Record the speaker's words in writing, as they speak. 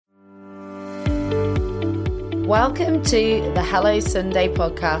Welcome to the Hello Sunday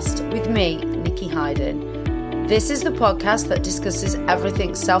podcast with me, Nikki Hayden. This is the podcast that discusses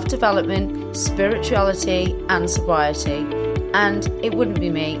everything self-development, spirituality and sobriety. And it wouldn't be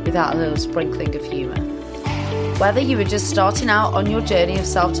me without a little sprinkling of humour. Whether you are just starting out on your journey of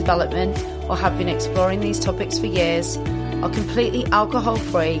self-development or have been exploring these topics for years, are completely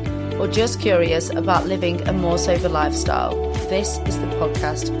alcohol-free or just curious about living a more sober lifestyle, this is the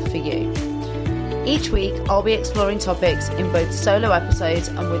podcast for you. Each week, I'll be exploring topics in both solo episodes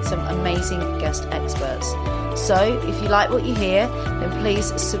and with some amazing guest experts. So if you like what you hear, then please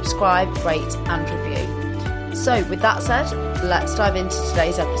subscribe, rate and review. So with that said, let's dive into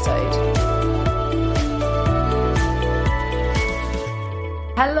today's episode.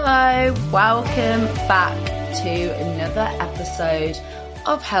 Hello, welcome back to another episode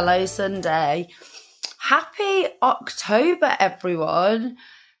of Hello Sunday. Happy October, everyone.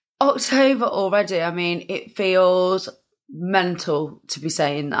 October already. I mean, it feels mental to be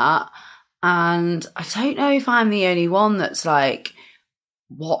saying that. And I don't know if I'm the only one that's like,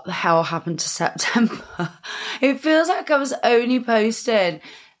 what the hell happened to September? It feels like I was only posting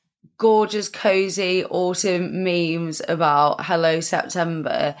gorgeous, cozy autumn memes about Hello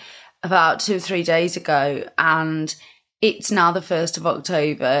September about 2 or 3 days ago. And it's now the 1st of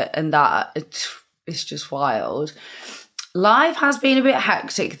October and that it's just wild. Life has been a bit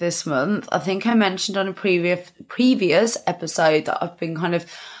hectic this month. I think I mentioned on a previous episode that I've been kind of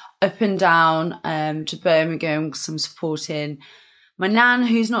up and down to Birmingham because I'm supporting my nan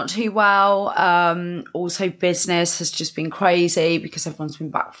who's not too well. Also business has just been crazy because everyone's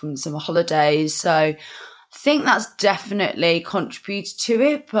been back from summer holidays. So I think that's definitely contributed to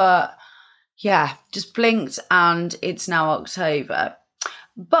it. But yeah, just blinked and it's now October.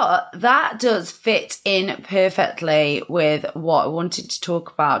 But that does fit in perfectly with what I wanted to talk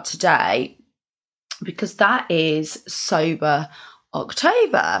about today, because that is Sober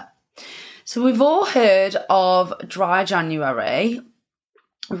October. So we've all heard of dry January.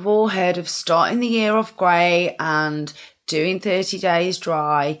 We've all heard of starting the year off grey and doing 30 days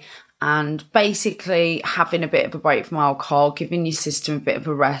dry and basically having a bit of a break from alcohol, giving your system a bit of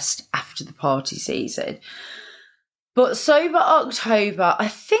a rest after the party season. But Sober October, I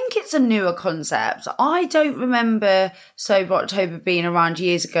think it's a newer concept. I don't remember Sober October being around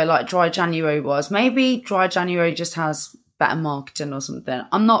years ago like Dry January was. Maybe Dry January just has better marketing or something.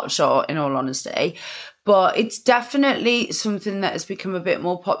 I'm not sure, in all honesty. But it's definitely something that has become a bit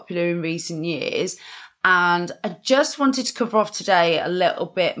more popular in recent years. And I just wanted to cover off today a little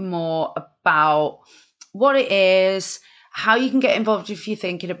bit more about what it is, how you can get involved if you're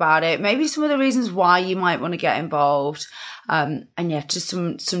thinking about it, maybe some of the reasons why you might want to get involved, and yeah, just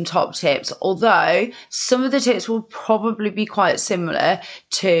some top tips. Although some of the tips will probably be quite similar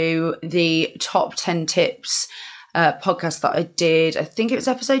to the top 10 tips podcast that I did. I think it was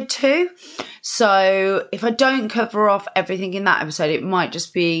episode 2. So if I don't cover off everything in that episode, it might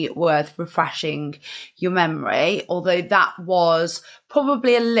just be worth refreshing your memory. Although that was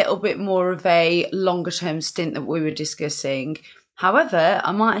probably a little bit more of a longer term stint that we were discussing. However,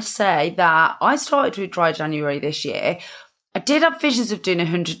 I might say that I started with Dry January this year. I did have visions of doing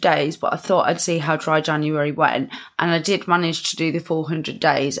 100 days, but I thought I'd see how Dry January went. And I did manage to do the full 100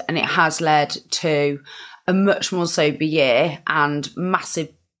 days. And it has led to a much more sober year and massive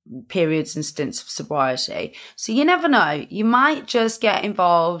periods and stints of sobriety. So you never know. You might just get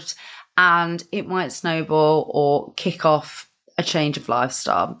involved and it might snowball or kick off a change of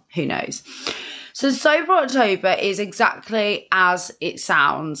lifestyle. Who knows? So Sober October is exactly as it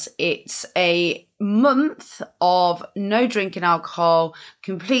sounds. It's a month of no drinking alcohol,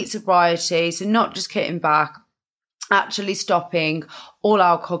 complete sobriety. So not just cutting back, actually stopping all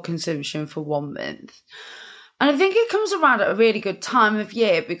alcohol consumption for 1 month. And I think it comes around at a really good time of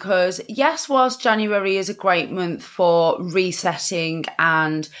year because, yes, whilst January is a great month for resetting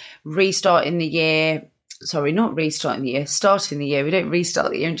and restarting the year, sorry, not restarting the year, starting the year. We don't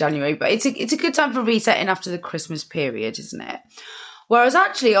restart the year in January, but it's a good time for resetting after the Christmas period, isn't it? Whereas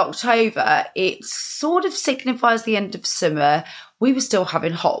actually October, it sort of signifies the end of summer. We were still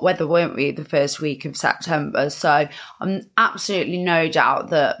having hot weather, weren't we, the first week of September? So I'm absolutely no doubt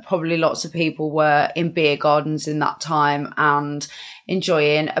that probably lots of people were in beer gardens in that time and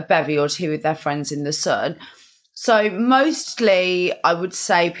enjoying a bevy or two with their friends in the sun. So mostly I would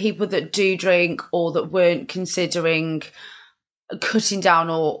say people that do drink or that weren't considering cutting down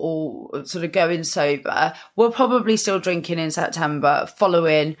or sort of going sober were probably still drinking in September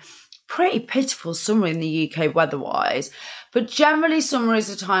following pretty pitiful summer in the UK weather-wise. But generally summer is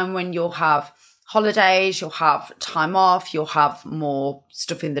a time when you'll have holidays, you'll have time off, you'll have more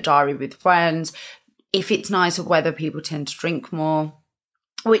stuff in the diary with friends. if it's nicer weather, people tend to drink more,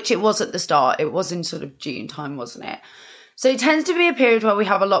 which it was at the start. It was in sort of June time, wasn't it? So it tends to be a period where we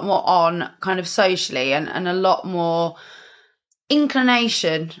have a lot more on kind of socially and a lot more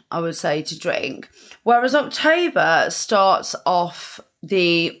inclination, I would say, to drink. Whereas October starts off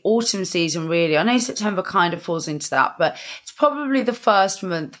the autumn season, really. I know September kind of falls into that, but it's probably the first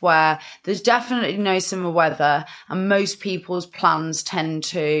month where there's definitely no summer weather and most people's plans tend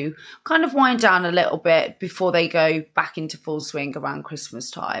to kind of wind down a little bit before they go back into full swing around Christmas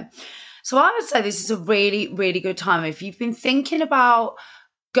time. So I would say this is a really, really good time. If you've been thinking about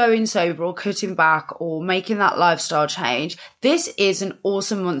going sober or cutting back or making that lifestyle change, this is an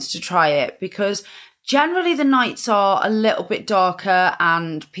awesome month to try it, because generally the nights are a little bit darker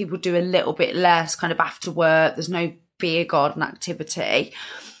and people do a little bit less kind of after work. There's no beer garden activity.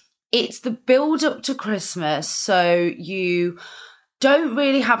 It's the build up to Christmas, so you don't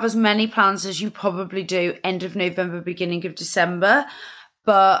really have as many plans as you probably do end of November, beginning of December,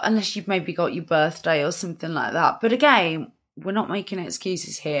 but unless you've maybe got your birthday or something like that. But again, we're not making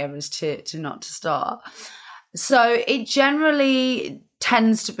excuses here as to not to start. So it generally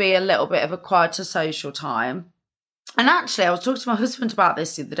tends to be a little bit of a quieter social time. And actually, I was talking to my husband about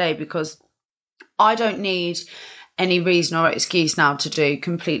this the other day, because I don't need any reason or excuse now to do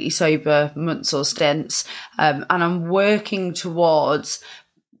completely sober months or stints. And I'm working towards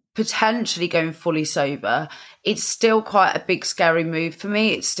potentially going fully sober. It's still quite a big, scary move for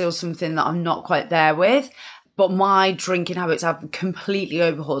me. It's still something that I'm not quite there with. But my drinking habits have completely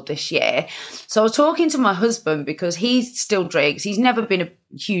overhauled this year. So I was talking to my husband, because he still drinks. He's never been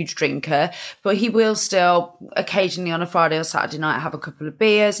a huge drinker, but he will still occasionally on a Friday or Saturday night have a couple of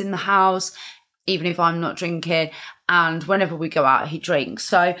beers in the house, even if I'm not drinking. And whenever we go out, he drinks.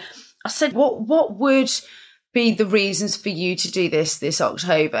 So I said, what would be the reasons for you to do this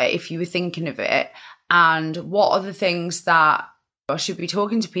October if you were thinking of it? And what are the things that I should be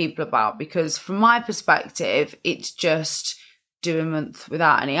talking to people about? Because from my perspective, it's just do a month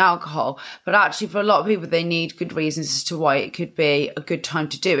without any alcohol. But actually, for a lot of people, they need good reasons as to why it could be a good time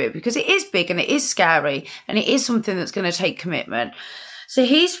to do it, because it is big and it is scary and it is something that's going to take commitment. So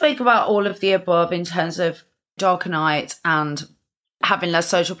he spoke about all of the above in terms of darker nights and having less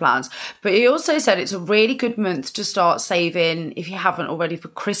social plans. But he also said it's a really good month to start saving, if you haven't already, for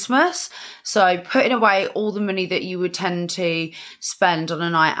Christmas. So putting away all the money that you would tend to spend on a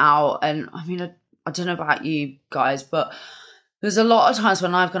night out. And I mean, I don't know about you guys, but there's a lot of times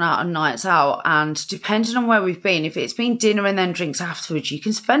when I've gone out on nights out, and depending on where we've been, if it's been dinner and then drinks afterwards, you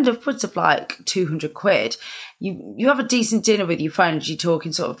can spend upwards of like 200 quid. You have a decent dinner with your friends, you're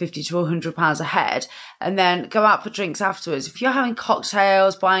talking sort of 50 to 100 pounds a head, and then go out for drinks afterwards. If you're having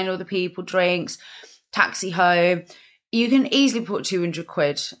cocktails, buying other people drinks, taxi home, you can easily put 200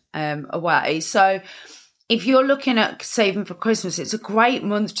 quid away. So if you're looking at saving for Christmas, it's a great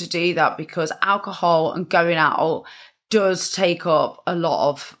month to do that, because alcohol and going out does take up a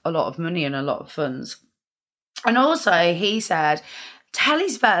lot of money and a lot of funds. And also, he said,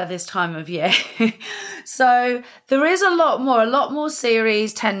 telly's better this time of year. So there is a lot more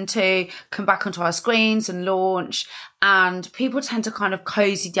series tend to come back onto our screens and launch, and people tend to kind of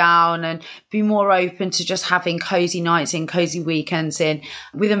cozy down and be more open to just having cozy nights in, cozy weekends in,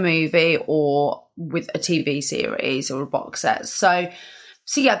 with a movie or with a TV series or a box set. So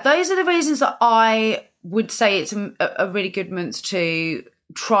yeah, those are the reasons that I would say it's a really good month to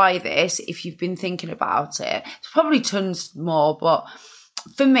try this if you've been thinking about it. It's probably tons more, but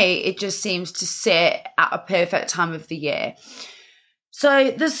for me, it just seems to sit at a perfect time of the year. So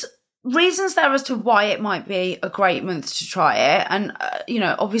there's reasons there as to why it might be a great month to try it. And,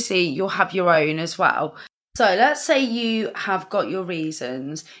 obviously you'll have your own as well. So let's say you have got your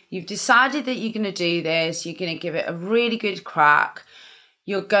reasons. You've decided that you're going to do this. You're going to give it a really good crack.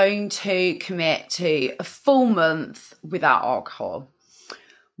 You're going to commit to a full month without alcohol.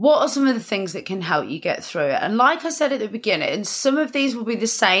 What are some of the things that can help you get through it? And like I said at the beginning, some of these will be the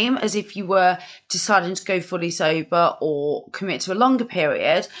same as if you were deciding to go fully sober or commit to a longer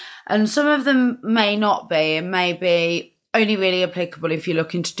period. And some of them may not be, and may be only really applicable if you're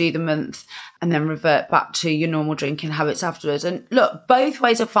looking to do the month and then revert back to your normal drinking habits afterwards. And look, both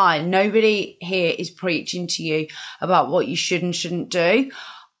ways are fine. Nobody here is preaching to you about what you should and shouldn't do.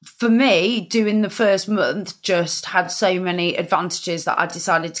 For me, doing the first month just had so many advantages that I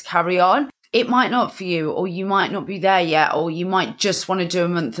decided to carry on. It might not for you, or you might not be there yet, or you might just want to do a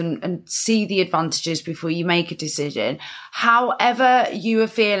month and see the advantages before you make a decision. However you are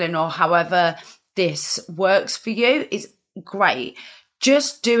feeling, or however this works for you, is great.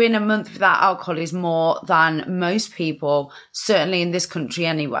 just doing a month without alcohol is more than most people, certainly in this country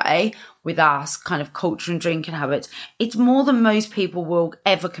anyway, with our kind of culture and drinking habits. It's more than most people will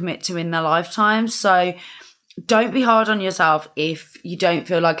ever commit to in their lifetime. So don't be hard on yourself if you don't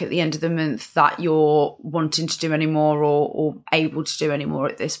feel like at the end of the month that you're wanting to do any more or able to do any more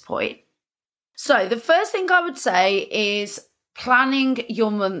at this point. So the first thing I would say is planning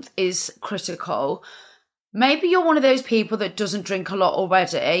your month is critical. Maybe you're one of those people that doesn't drink a lot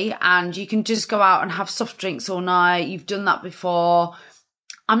already and you can just go out and have soft drinks all night. You've done that before.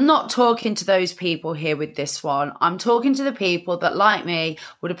 I'm not talking to those people here with this one. I'm talking to the people that, like me,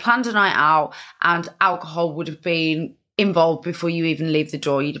 would have planned a night out and alcohol would have been involved before you even leave the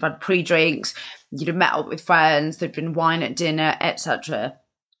door. You'd have had pre-drinks, you'd have met up with friends, there'd been wine at dinner, etc.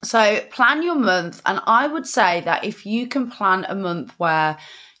 So plan your month. And I would say that if you can plan a month where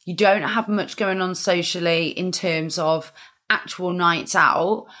you don't have much going on socially in terms of actual nights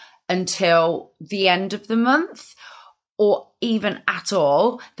out until the end of the month, or even at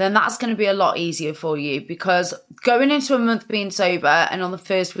all, then that's going to be a lot easier for you, because going into a month being sober and on the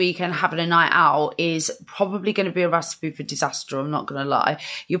first weekend having a night out is probably going to be a recipe for disaster. I'm not going to lie.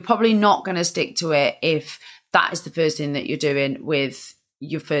 You're probably not going to stick to it if that is the first thing that you're doing with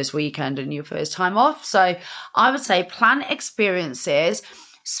your first weekend and your first time off. So I would say plan experiences,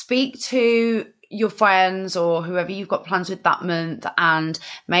 speak to your friends or whoever you've got plans with that month, and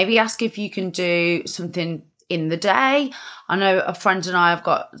maybe ask if you can do something in the day. I know a friend and I have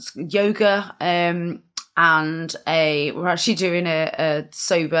got yoga and we're actually doing a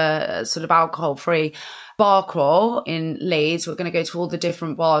sober sort of alcohol-free bar crawl in Leeds. We're going to go to all the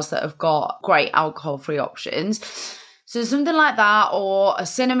different bars that have got great alcohol-free options. So something like that, or a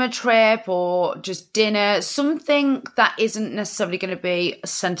cinema trip, or just dinner, something that isn't necessarily going to be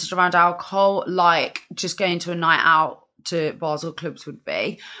centered around alcohol, like just going to a night out to bars or clubs would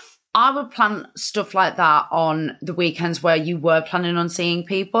be. I would plan stuff like that on the weekends where you were planning on seeing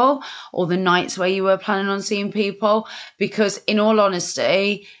people, or the nights where you were planning on seeing people, because in all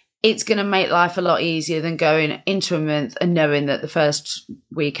honesty, it's going to make life a lot easier than going into a month and knowing that the first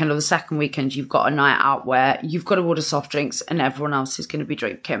weekend or the second weekend you've got a night out where you've got to order soft drinks and everyone else is going to be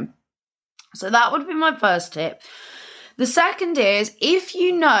drinking. So that would be my first tip. The second is, if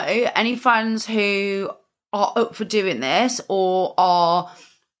you know any friends who are up for doing this or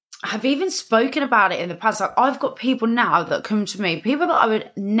have even spoken about it in the past. Like, I've got people now that come to me, people that I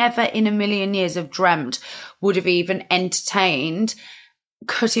would never in a million years have dreamt would have even entertained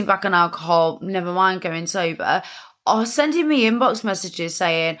cutting back on alcohol, never mind going sober, are sending me inbox messages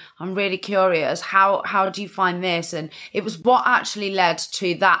saying, I'm really curious, how do you find this? And it was what actually led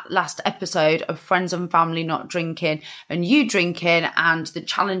to that last episode of Friends and Family Not Drinking and you drinking and the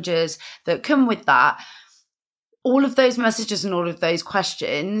challenges that come with that. All of those messages and all of those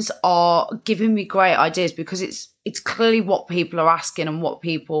questions are giving me great ideas, because it's clearly what people are asking and what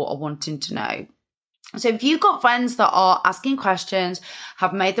people are wanting to know. So if you've got friends that are asking questions,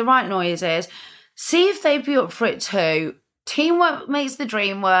 have made the right noises, see if they'd be up for it too. Teamwork makes the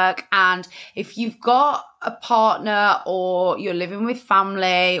dream work. And if you've got a partner, or you're living with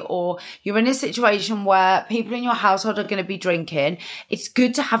family, or you're in a situation where people in your household are going to be drinking, it's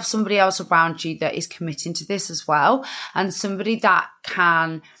good to have somebody else around you that is committing to this as well, and somebody that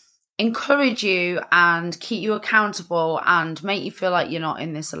can encourage you and keep you accountable and make you feel like you're not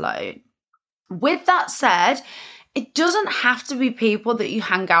in this alone. With that said, it doesn't have to be people that you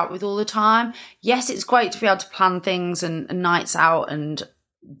hang out with all the time. Yes, it's great to be able to plan things and nights out and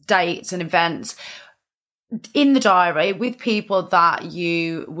dates and events in the diary with people that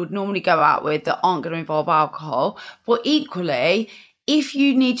you would normally go out with that aren't going to involve alcohol. But equally, if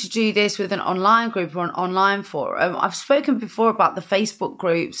you need to do this with an online group or an online forum, I've spoken before about the Facebook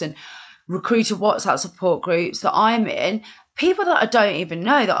groups and recruiter WhatsApp support groups that I'm in, people that I don't even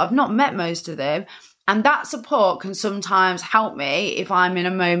know, that I've not met most of them. And that support can sometimes help me if I'm in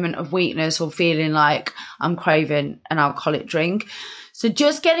a moment of weakness or feeling like I'm craving an alcoholic drink. So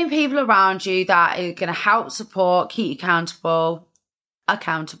just getting people around you that are going to help support, keep you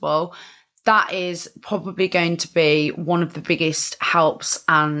accountable, that is probably going to be one of the biggest helps,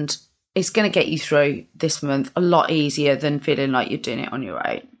 and it's going to get you through this month a lot easier than feeling like you're doing it on your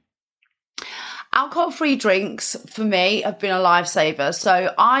own. Alcohol-free drinks for me have been a lifesaver.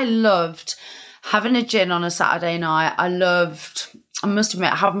 So I loved having a gin on a Saturday night. I must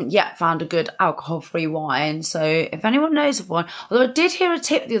admit, I haven't yet found a good alcohol-free wine. So if anyone knows of one, although I did hear a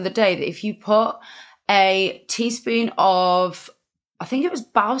tip the other day that if you put a teaspoon of, I think it was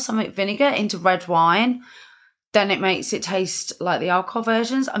balsamic vinegar into red wine, then it makes it taste like the alcohol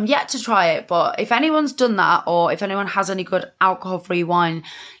versions. I'm yet to try it, but if anyone's done that, or if anyone has any good alcohol-free wine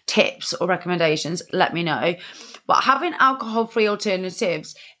tips or recommendations, let me know. But having alcohol-free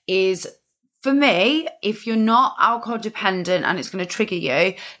alternatives is, for me, if you're not alcohol dependent and it's going to trigger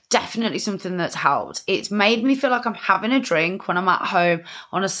you, definitely something that's helped. It's made me feel like I'm having a drink when I'm at home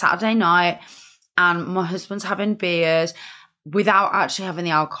on a Saturday night and my husband's having beers without actually having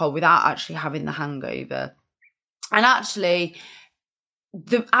the alcohol, without actually having the hangover. And actually,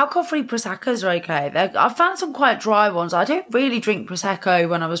 the alcohol-free Proseccos are okay. I found some quite dry ones. I don't really drink Prosecco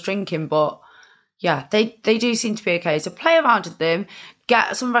when I was drinking, but yeah, they do seem to be okay. So play around with them,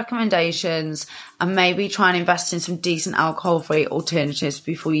 get some recommendations, and maybe try and invest in some decent alcohol-free alternatives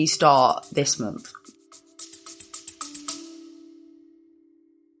before you start this month.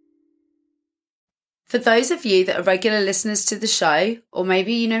 For those of you that are regular listeners to the show, or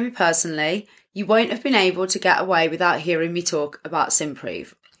maybe you know me personally, you won't have been able to get away without hearing me talk about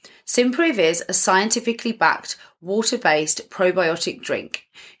Simprove. Simprove is a scientifically backed, water-based probiotic drink.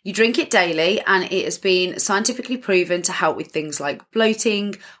 You drink it daily and it has been scientifically proven to help with things like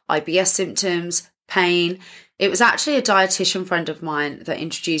bloating, IBS symptoms, pain. It was actually a dietitian friend of mine that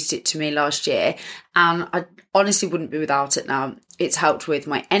introduced it to me last year, and I honestly wouldn't be without it now. It's helped with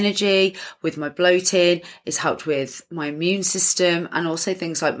my energy, with my bloating, it's helped with my immune system, and also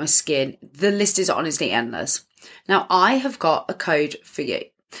things like my skin. The list is honestly endless. Now, I have got a code for you.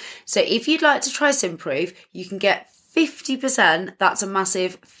 So if you'd like to try Simprove, you can get 50%, that's a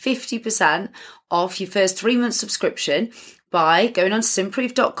massive 50% off your first 3 month subscription by going on to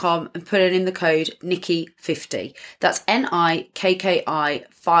simprove.com and putting in the code Nikki50. That's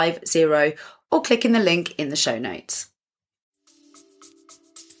NIKKI50, or clicking the link in the show notes.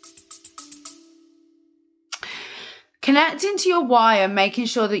 Connecting to your why and making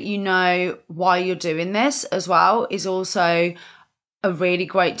sure that you know why you're doing this as well is also a really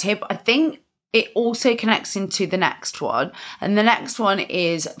great tip. I think it also connects into the next one. And the next one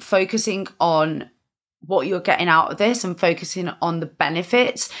is focusing on what you're getting out of this and focusing on the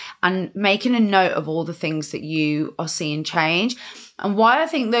benefits and making a note of all the things that you are seeing change. And why I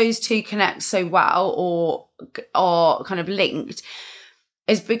think those two connect so well, or are kind of linked,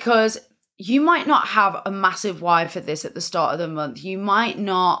 is because you might not have a massive why for this at the start of the month. You might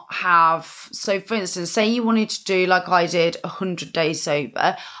not have, so for instance, say you wanted to do like I did 100 days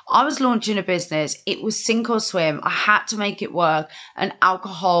sober. I was launching a business. It was sink or swim. I had to make it work, and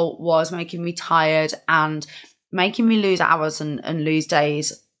alcohol was making me tired and making me lose hours and lose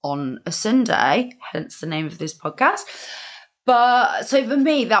days on a Sunday, hence the name of this podcast. But so for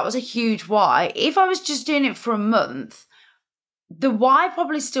me, that was a huge why. If I was just doing it for a month, the why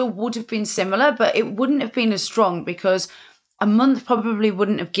probably still would have been similar, but it wouldn't have been as strong, because a month probably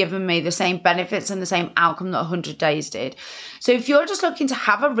wouldn't have given me the same benefits and the same outcome that 100 days did. So if you're just looking to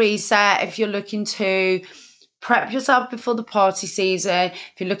have a reset, if you're looking to prep yourself before the party season,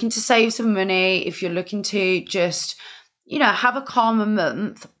 if you're looking to save some money, if you're looking to just, have a calmer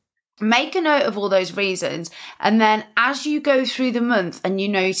month, make a note of all those reasons. And then as you go through the month and you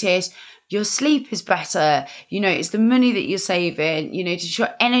notice your sleep is better, it's the money that you're saving, just your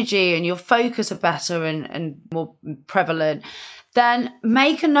energy and your focus are better and more prevalent, then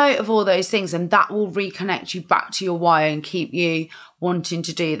make a note of all those things, and that will reconnect you back to your why and keep you wanting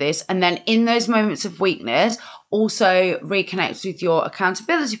to do this. And then in those moments of weakness, also reconnect with your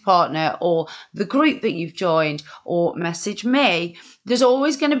accountability partner or the group that you've joined, or message me. There's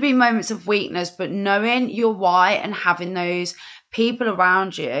always going to be moments of weakness, but knowing your why and having those people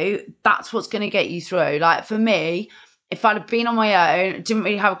around you, that's what's going to get you through. Like for me, if I'd have been on my own, didn't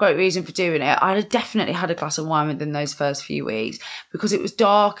really have a great reason for doing it, I'd have definitely had a glass of wine within those first few weeks, because it was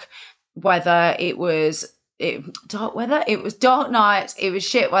dark weather, it was dark nights, it was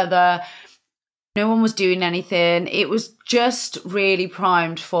shit weather, no one was doing anything. It was just really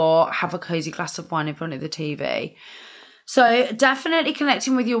primed for have a cozy glass of wine in front of the TV. So definitely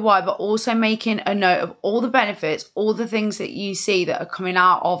connecting with your why, but also making a note of all the benefits, all the things that you see that are coming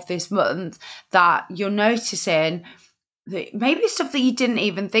out of this month that you're noticing, that maybe stuff that you didn't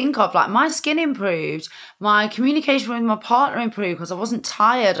even think of. Like my skin improved, my communication with my partner improved because I wasn't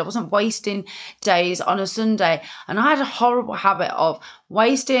tired, I wasn't wasting days on a Sunday. And I had a horrible habit of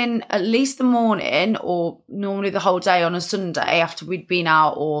wasting at least the morning, or normally the whole day on a Sunday after we'd been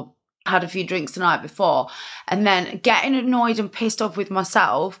out or had a few drinks the night before, and then getting annoyed and pissed off with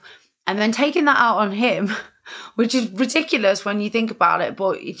myself and then taking that out on him, which is ridiculous when you think about it,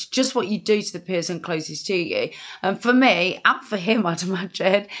 but it's just what you do to the person closest to you. And for me, and for him, I'd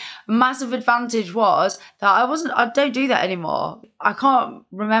imagine, a massive advantage was that I don't do that anymore. I can't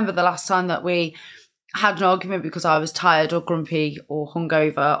remember the last time that we had an argument because I was tired or grumpy or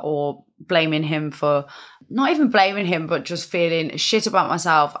hungover, or blaming him for, not even blaming him, but just feeling shit about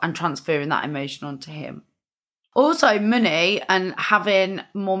myself and transferring that emotion onto him. Also, money and having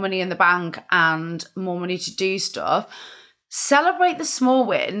more money in the bank and more money to do stuff. Celebrate the small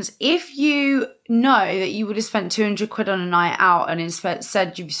wins. If you know that you would have spent 200 quid on a night out and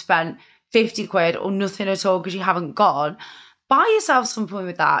instead you've spent 50 quid or nothing at all because you haven't gone, buy yourself something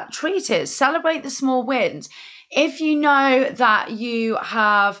with that. Treat it. Celebrate the small wins. If you know that you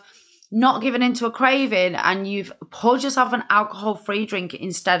have not given into a craving and you've poured yourself an alcohol-free drink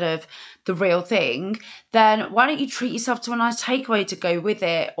instead of the real thing, then why don't you treat yourself to a nice takeaway to go with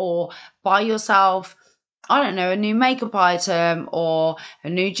it, or buy yourself, I don't know, a new makeup item or a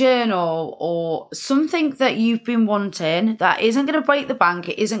new journal or something that you've been wanting that isn't going to break the bank.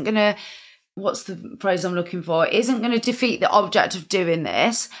 It isn't going to, what's the phrase I'm looking for? It isn't going to defeat the object of doing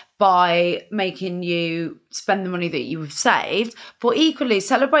this by making you spend the money that you've saved. But equally,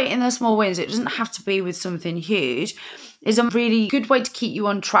 celebrating the small wins, it doesn't have to be with something huge, is a really good way to keep you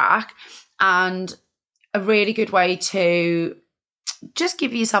on track and a really good way to just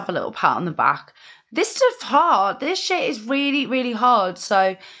give yourself a little pat on the back. This stuff's hard. This shit is really, really hard.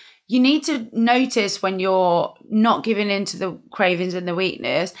 So you need to notice when you're not giving in to the cravings and the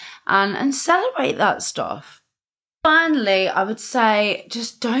weakness and celebrate that stuff. Finally, I would say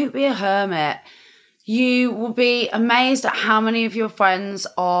just don't be a hermit. You will be amazed at how many of your friends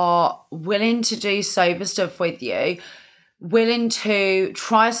are willing to do sober stuff with you, willing to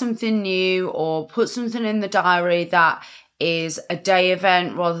try something new or put something in the diary that is a day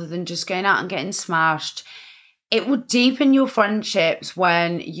event rather than just going out and getting smashed. It will deepen your friendships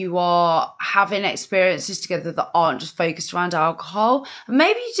when you are having experiences together that aren't just focused around alcohol. And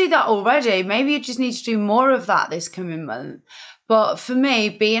maybe you do that already. Maybe you just need to do more of that this coming month. But for me,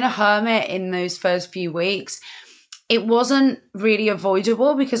 being a hermit in those first few weeks, it wasn't really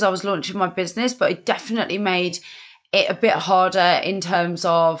avoidable because I was launching my business, but it definitely made it a bit harder in terms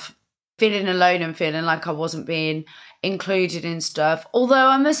of feeling alone and feeling like I wasn't being included in stuff. Although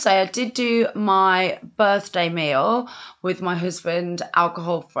I must say I did do my birthday meal with my husband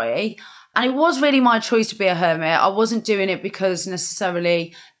alcohol free, and it was really my choice to be a hermit. I wasn't doing it because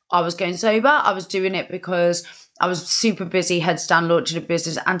necessarily I was going sober. I was doing it because I was super busy, heads down, launching a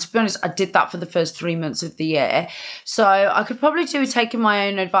business. And to be honest, I did that for the first 3 months of the year. So I could probably do with taking my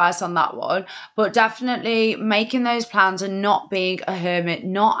own advice on that one, but definitely making those plans and not being a hermit,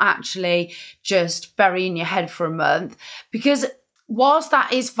 not actually just burying your head for a month. Because whilst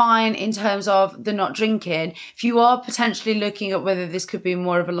that is fine in terms of the not drinking, if you are potentially looking at whether this could be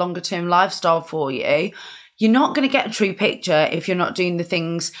more of a longer term lifestyle for you, you're not going to get a true picture if you're not doing the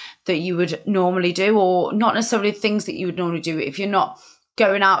things that you would normally do, or not necessarily things that you would normally do if you're not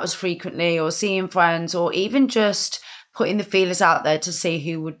going out as frequently or seeing friends, or even just putting the feelers out there to see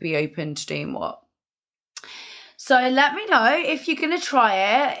who would be open to doing what. So let me know if you're going to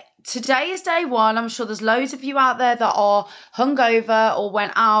try it. Today is day one. I'm sure there's loads of you out there that are hungover or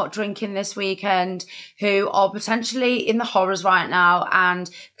went out drinking this weekend who are potentially in the horrors right now and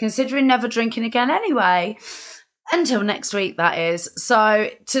considering never drinking again anyway. Until next week, that is. So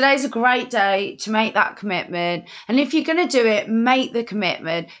today's a great day to make that commitment. And if you're going to do it, make the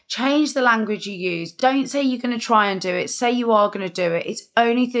commitment. Change the language you use. Don't say you're going to try and do it. Say you are going to do it. It's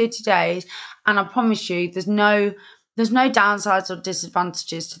only 30 days. And I promise you, there's no downsides or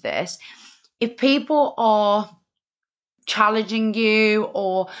disadvantages to this. If people are challenging you,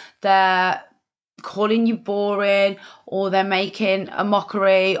 or they're calling you boring, or they're making a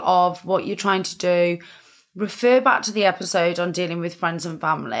mockery of what you're trying to do, refer back to the episode on dealing with friends and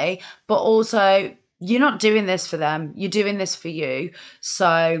family. But also, you're not doing this for them. You're doing this for you.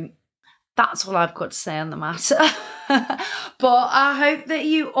 So that's all I've got to say on the matter. But I hope that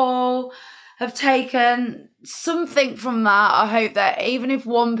you all have taken something from that. I hope that even if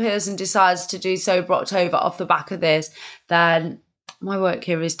one person decides to do Sober October off the back of this, then my work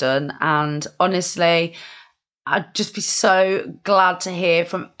here is done. And honestly, I'd just be so glad to hear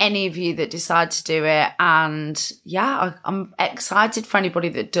from any of you that decide to do it. And yeah, I'm excited for anybody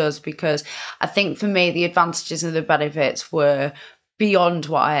that does, because I think for me, the advantages and the benefits were beyond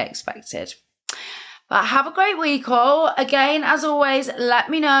what I expected. But have a great week all. Again, as always, let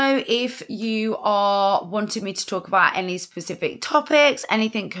me know if you are wanting me to talk about any specific topics,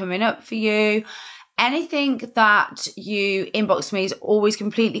 anything coming up for you. Anything that you inbox me is always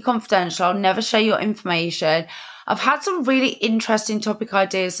completely confidential. I'll never share your information. I've had some really interesting topic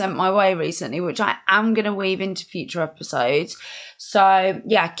ideas sent my way recently, which I am going to weave into future episodes. So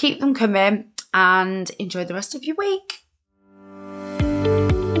yeah, keep them coming and enjoy the rest of your week.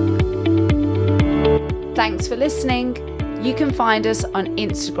 Thanks for listening. You can find us on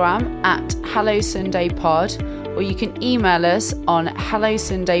Instagram at HelloSundayPod, or you can email us on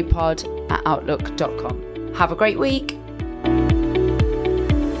hellosundaypod@outlook.com. Have a great week.